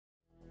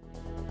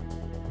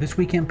This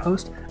week in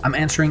Post, I'm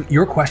answering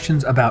your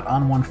questions about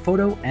ON1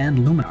 Photo and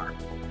Luminar.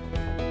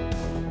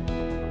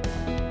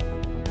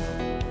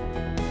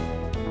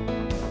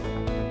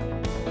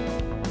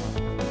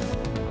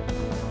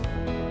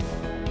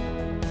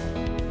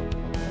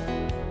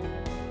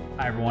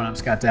 Hi everyone, I'm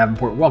Scott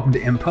Davenport. Welcome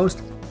to In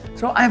Post.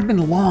 So I've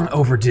been long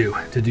overdue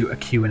to do a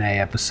Q&A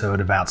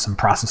episode about some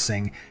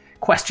processing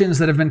questions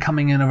that have been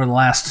coming in over the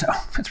last,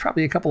 it's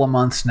probably a couple of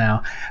months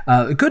now.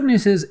 The good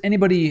news is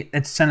anybody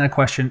that's sent in a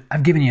question,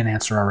 I've given you an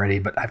answer already,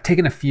 but I've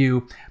taken a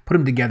few, put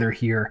them together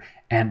here,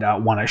 and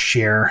want to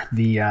share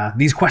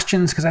these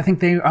questions because I think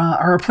they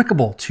are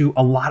applicable to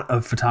a lot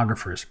of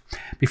photographers.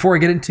 Before I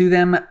get into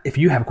them, if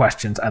you have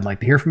questions, I'd like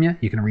to hear from you.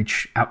 You can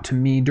reach out to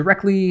me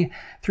directly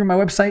through my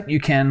website.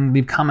 You can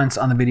leave comments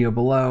on the video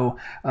below,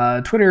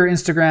 Twitter,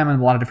 Instagram, and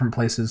a lot of different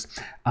places.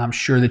 I'm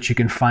sure that you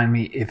can find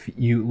me if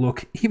you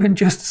look even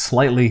just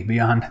slightly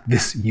beyond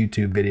this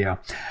YouTube video.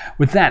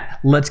 With that,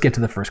 let's get to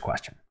the first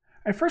question.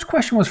 Our first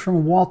question was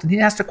from Walt, and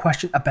he asked a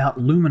question about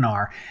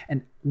Luminar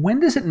and when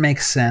does it make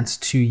sense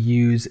to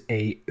use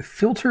a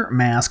filter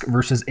mask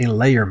versus a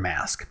layer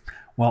mask?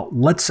 Well,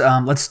 let's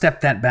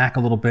step that back a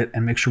little bit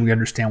and make sure we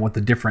understand what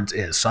the difference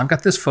is. So I've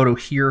got this photo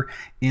here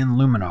in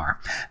Luminar.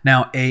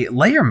 Now, a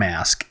layer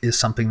mask is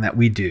something that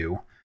we do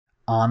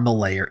on the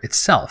layer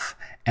itself.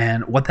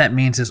 And what that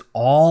means is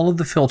all of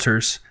the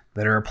filters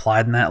that are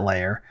applied in that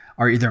layer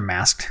are either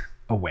masked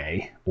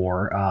away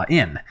or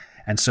in.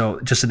 And so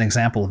just an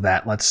example of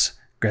that, let's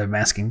grab a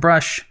masking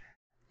brush.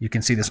 You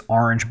can see this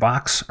orange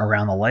box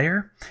around the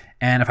layer.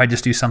 And if I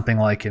just do something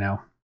like,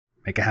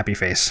 make a happy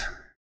face,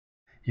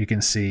 you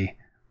can see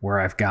where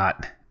I've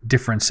got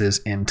differences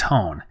in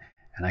tone.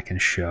 And I can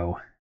show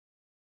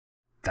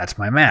that's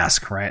my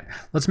mask, right?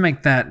 Let's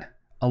make that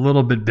a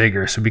little bit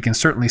bigger so we can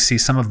certainly see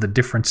some of the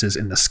differences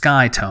in the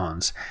sky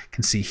tones. You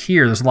can see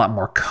here there's a lot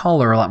more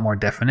color, a lot more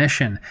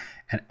definition.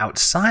 And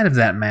outside of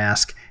that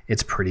mask,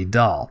 it's pretty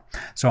dull.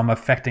 So I'm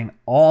affecting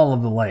all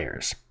of the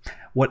layers.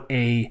 What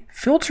a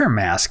filter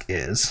mask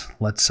is,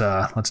 let's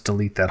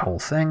delete that whole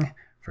thing,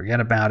 forget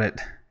about it.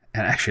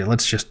 And actually,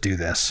 let's just do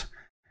this.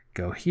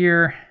 Go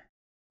here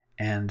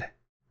and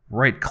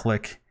right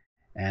click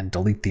and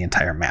delete the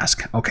entire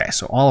mask. Okay,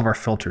 so all of our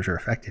filters are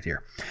affected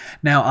here.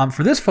 Now,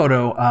 for this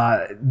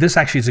photo, this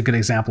actually is a good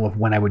example of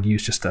when I would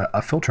use just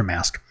a filter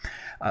mask.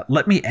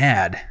 Let me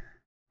add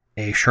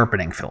a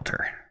sharpening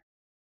filter.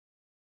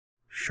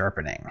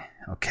 Sharpening.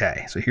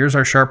 Okay, so here's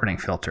our sharpening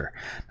filter.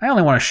 I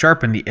only want to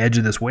sharpen the edge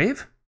of this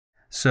wave,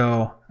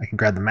 so I can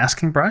grab the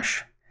masking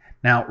brush.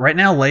 Now, right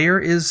now, layer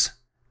is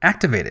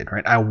activated,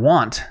 right? I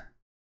want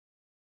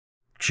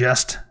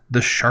just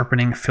the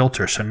sharpening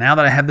filter. So now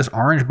that I have this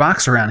orange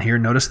box around here,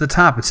 notice the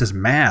top, it says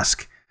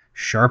mask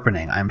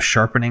sharpening. I'm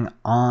sharpening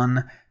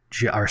on,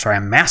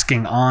 I'm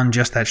masking on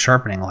just that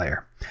sharpening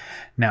layer.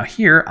 Now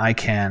here I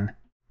can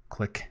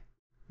click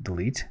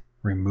delete.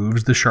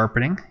 Removes the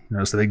sharpening.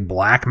 Notice the big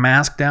black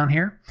mask down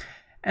here.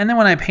 And then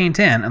when I paint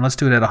in, and let's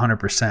do it at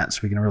 100% so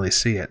we can really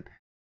see it,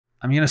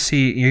 you're going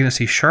to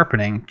see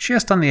sharpening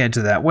just on the edge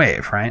of that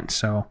wave, right?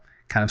 So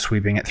kind of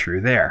sweeping it through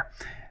there.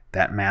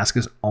 That mask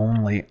is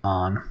only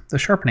on the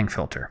sharpening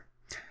filter.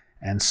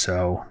 And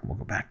so we'll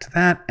go back to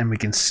that and we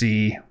can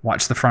see,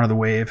 watch the front of the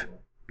wave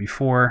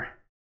before,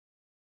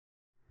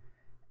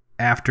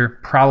 after,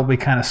 probably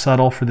kind of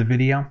subtle for the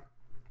video.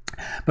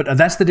 But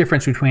that's the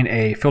difference between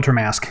a filter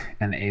mask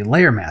and a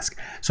layer mask.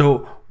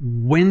 So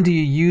when do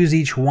you use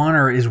each one,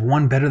 or is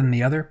one better than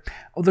the other?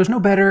 Oh, there's no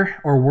better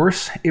or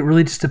worse. It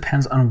really just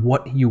depends on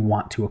what you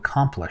want to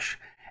accomplish.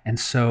 And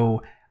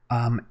so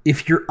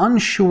if you're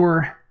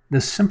unsure,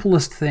 the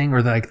simplest thing,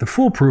 or the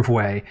foolproof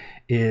way,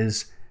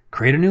 is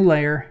create a new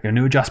layer, a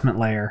new adjustment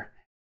layer,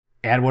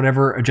 add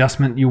whatever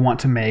adjustment you want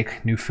to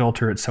make, new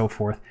filter and so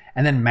forth,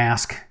 and then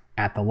mask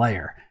at the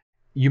layer.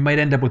 You might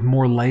end up with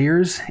more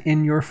layers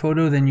in your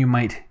photo than you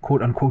might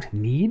quote unquote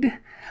need,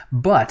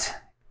 but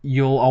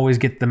you'll always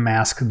get the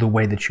mask the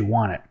way that you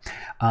want it.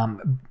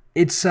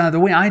 It's the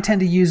way I tend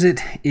to use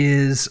it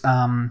is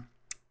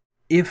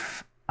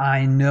if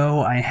I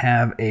know I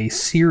have a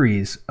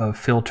series of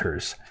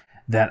filters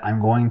that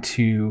I'm going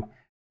to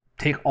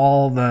take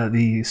all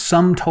the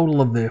sum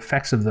total of the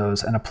effects of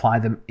those and apply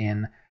them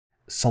in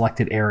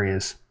selected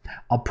areas,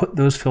 I'll put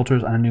those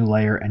filters on a new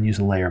layer and use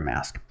a layer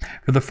mask.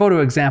 For the photo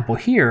example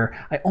here,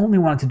 I only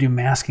wanted to do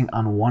masking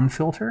on one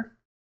filter.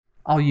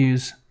 I'll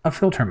use a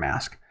filter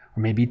mask,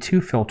 or maybe two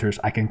filters.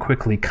 I can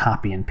quickly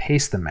copy and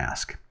paste the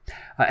mask.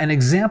 An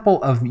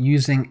example of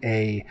using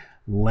a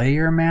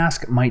layer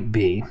mask might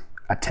be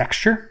a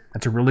texture.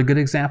 That's a really good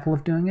example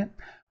of doing it.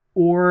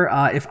 Or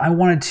if I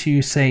wanted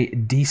to, say,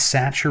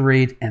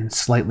 desaturate and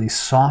slightly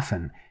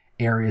soften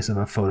areas of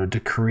a photo to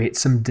create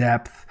some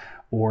depth,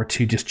 or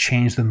to just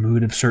change the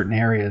mood of certain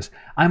areas,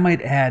 I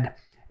might add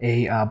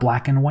a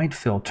black and white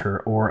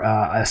filter, or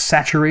a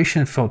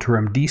saturation filter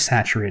I'm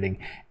desaturating,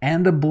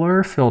 and a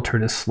blur filter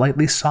to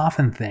slightly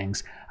soften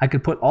things. I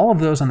could put all of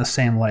those on the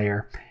same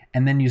layer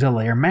and then use a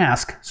layer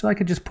mask, so I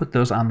could just put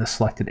those on the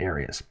selected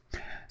areas.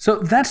 So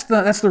that's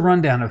the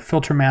rundown of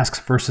filter masks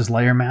versus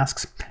layer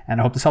masks, and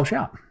I hope this helps you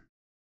out.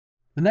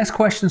 The next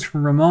question is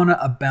from Ramona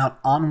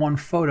about ON1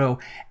 Photo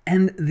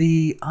and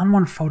the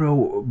ON1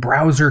 Photo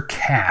browser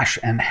cache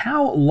and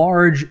how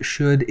large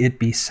should it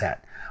be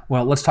set?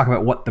 Well, let's talk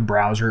about what the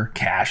browser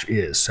cache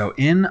is. So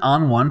in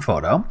ON1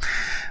 Photo,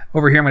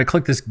 over here I'm going to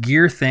click this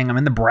gear thing. I'm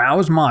in the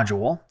Browse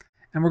module,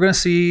 and we're going to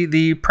see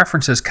the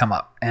preferences come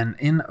up. And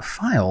in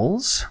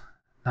Files,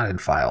 not in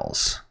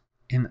Files,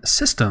 in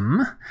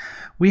System,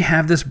 we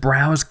have this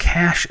Browse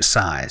cache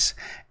size.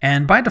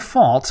 And by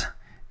default,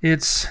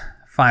 it's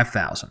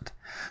 5,000.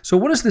 So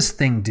what does this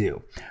thing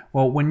do?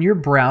 Well, when you're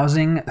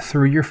browsing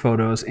through your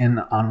photos in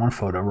ON1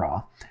 Photo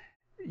RAW,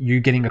 you're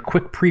getting a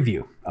quick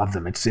preview of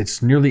them.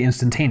 It's nearly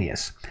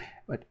instantaneous.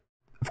 But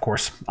of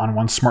course, on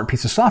one smart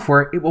piece of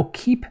software, it will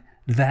keep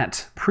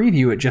that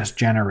preview it just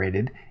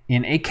generated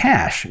in a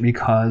cache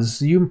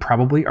because you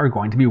probably are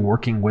going to be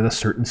working with a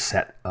certain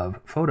set of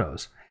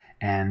photos.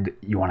 And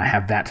you want to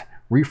have that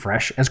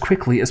refresh as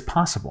quickly as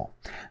possible.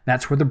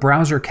 That's where the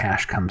browser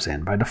cache comes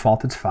in. By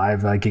default, it's 5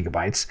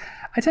 gigabytes.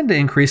 I tend to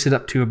increase it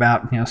up to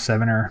about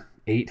 7 or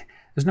 8.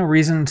 There's no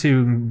reason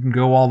to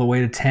go all the way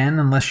to 10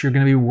 unless you're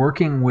going to be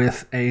working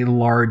with a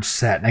large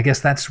set. And I guess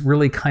that's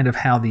really kind of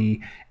how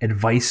the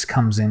advice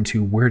comes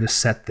into where to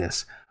set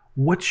this.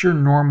 What's your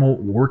normal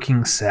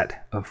working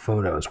set of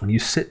photos? When you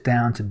sit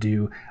down to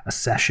do a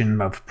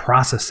session of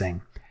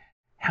processing,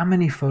 how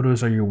many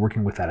photos are you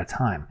working with at a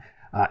time?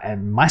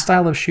 And my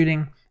style of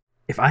shooting,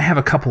 if I have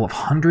a couple of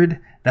hundred,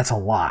 that's a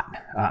lot.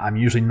 I'm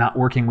usually not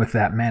working with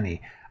that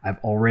many. I've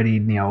already,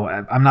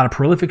 I'm not a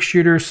prolific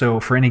shooter, so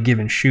for any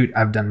given shoot,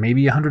 I've done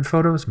maybe 100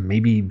 photos,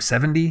 maybe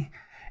 70.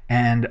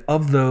 And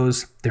of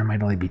those, there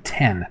might only be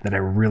 10 that I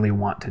really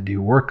want to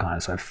do work on.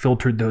 So I've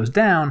filtered those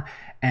down,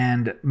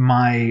 and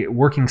my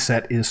working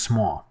set is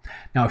small.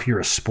 Now, if you're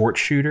a sports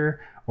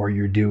shooter or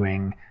you're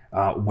doing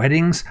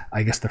weddings,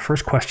 I guess the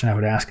first question I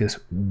would ask is,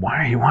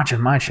 why are you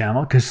watching my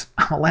channel? Because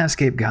I'm a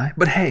landscape guy,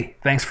 but hey,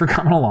 thanks for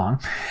coming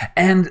along.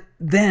 And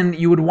then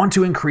you would want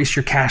to increase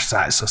your cache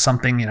size. So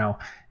something, you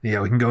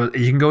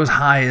can go as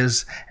high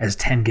as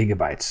 10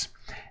 gigabytes.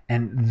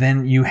 And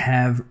then you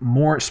have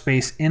more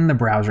space in the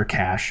browser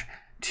cache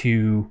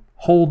to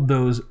hold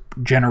those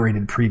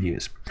generated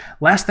previews.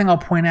 Last thing I'll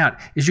point out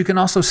is you can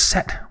also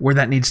set where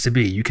that needs to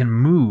be. You can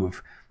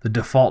move the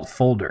default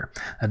folder.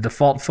 A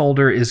default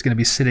folder is going to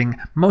be sitting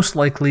most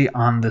likely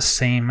on the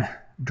same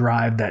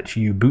drive that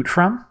you boot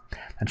from.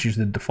 That's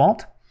usually the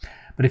default.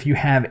 But if you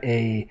have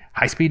a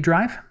high-speed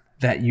drive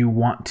that you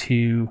want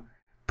to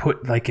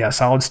put like a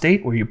solid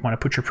state where you want to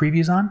put your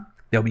previews on,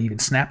 they'll be even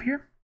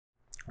snappier.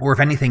 Or if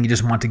anything, you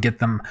just want to get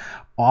them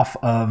off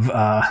of,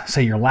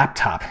 say, your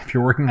laptop. If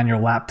you're working on your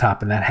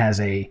laptop and that has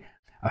a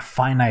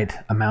finite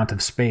amount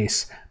of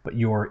space, but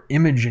your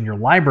image in your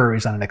library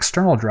is on an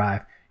external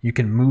drive, you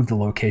can move the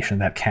location of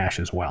that cache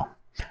as well.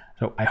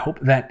 So I hope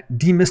that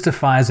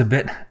demystifies a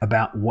bit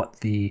about what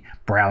the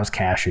browse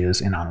cache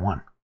is in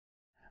ON1.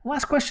 The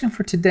last question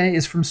for today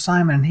is from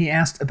Simon, and he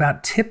asked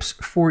about tips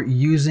for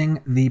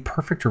using the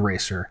perfect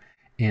eraser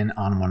in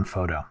ON1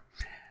 Photo.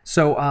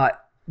 So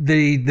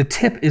the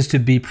tip is to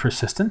be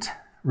persistent.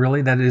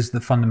 Really, that is the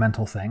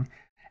fundamental thing.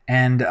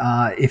 And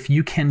if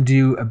you can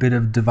do a bit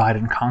of divide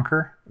and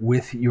conquer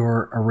with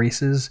your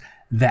erases,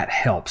 that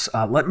helps.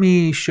 Let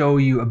me show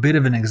you a bit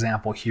of an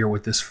example here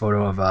with this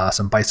photo of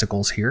some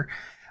bicycles here.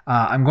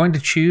 I'm going to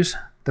choose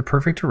the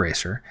perfect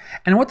eraser.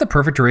 And what the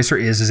perfect eraser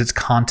is it's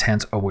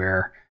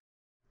content-aware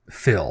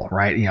fill,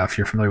 right? If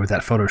you're familiar with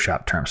that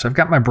Photoshop term. So I've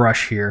got my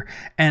brush here,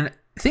 and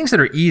things that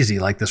are easy,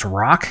 like this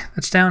rock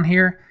that's down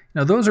here,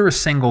 those are a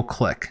single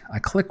click. I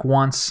click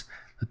once,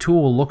 the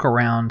tool will look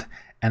around,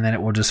 and then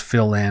it will just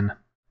fill in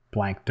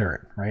blank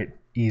dirt, right?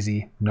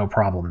 Easy, no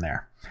problem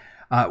there.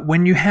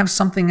 When you have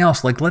something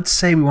else, like let's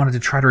say we wanted to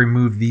try to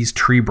remove these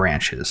tree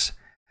branches,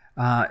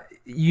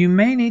 you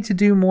may need to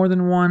do more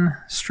than one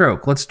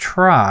stroke. Let's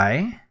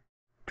try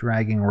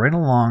dragging right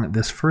along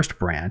this first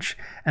branch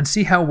and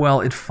see how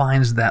well it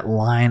finds that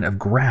line of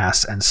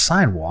grass and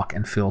sidewalk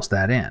and fills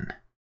that in.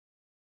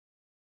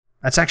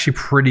 That's actually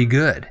pretty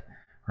good,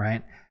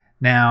 right?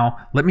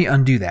 Now, let me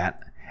undo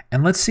that,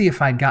 and let's see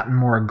if I'd gotten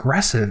more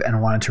aggressive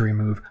and wanted to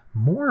remove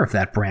more of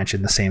that branch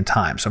in the same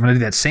time. So I'm going to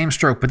do that same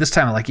stroke, but this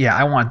time I'm like, yeah,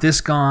 I want this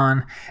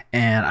gone,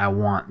 and I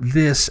want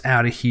this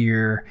out of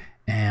here,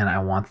 and I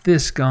want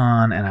this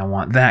gone, and I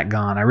want that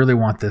gone. I really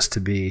want this to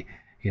be,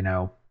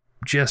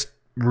 just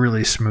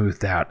really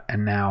smoothed out.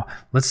 And now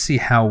let's see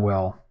how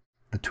well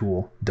the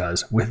tool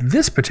does with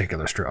this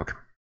particular stroke.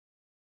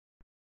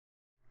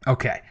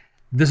 Okay.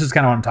 This is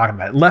kind of what I'm talking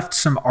about. It left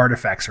some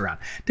artifacts around.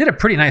 Did a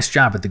pretty nice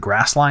job at the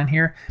grass line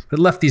here, but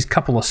it left these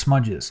couple of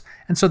smudges.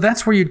 And so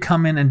that's where you'd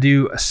come in and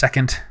do a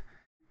second,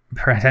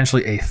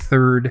 potentially a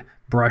third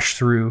brush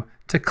through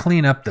to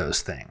clean up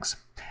those things.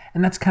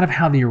 And that's kind of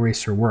how the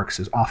eraser works,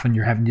 is often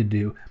you're having to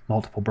do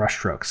multiple brush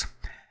strokes.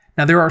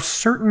 Now there are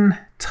certain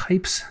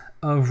types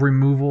of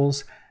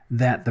removals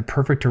that the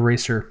perfect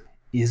eraser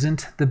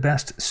isn't the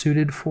best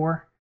suited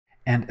for.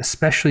 And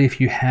especially if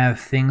you have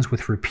things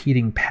with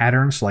repeating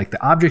patterns, like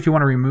the object you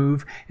want to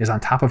remove is on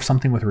top of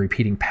something with a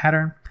repeating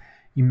pattern,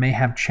 you may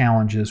have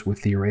challenges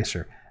with the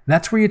eraser.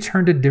 That's where you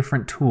turn to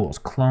different tools,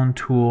 clone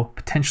tool,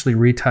 potentially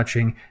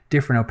retouching,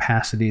 different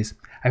opacities.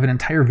 I have an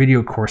entire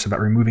video course about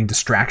removing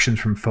distractions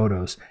from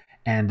photos,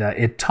 and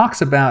it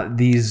talks about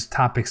these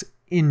topics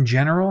in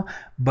general,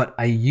 but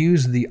I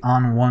use the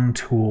ON1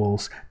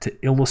 tools to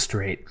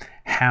illustrate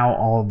how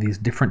all of these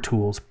different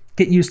tools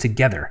get used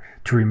together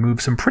to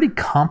remove some pretty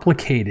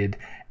complicated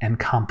and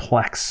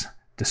complex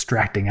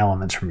distracting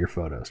elements from your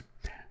photos.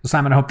 So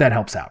Simon, I hope that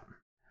helps out.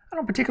 I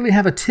don't particularly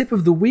have a tip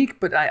of the week,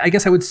 but I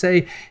guess I would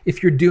say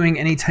if you're doing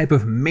any type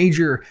of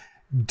major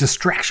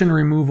distraction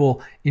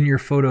removal in your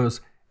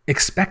photos,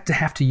 expect to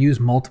have to use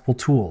multiple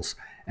tools.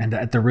 And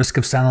at the risk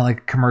of sounding like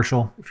a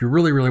commercial, if you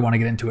really want to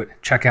get into it,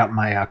 check out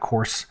my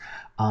course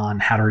on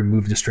how to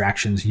remove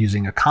distractions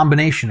using a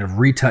combination of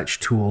retouch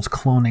tools,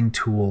 cloning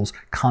tools,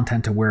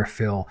 content-aware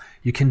fill.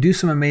 You can do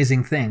some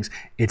amazing things.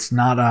 It's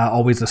not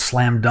always a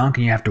slam dunk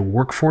and you have to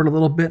work for it a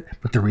little bit,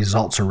 but the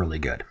results are really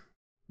good.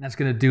 That's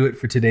going to do it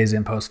for today's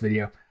in-post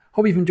video.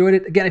 Hope you've enjoyed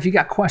it. Again, if you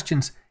got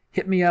questions,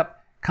 hit me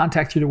up,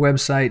 contact through the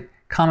website,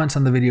 comments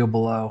on the video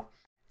below.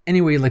 Any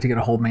way you'd like to get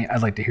a hold of me,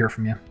 I'd like to hear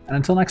from you. And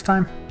until next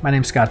time, my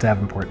name's Scott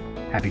Davenport.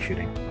 Happy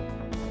shooting.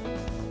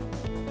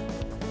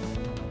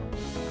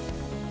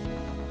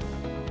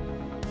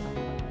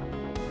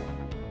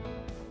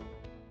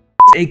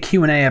 A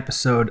Q&A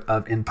episode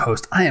of In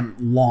Post. I am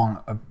long.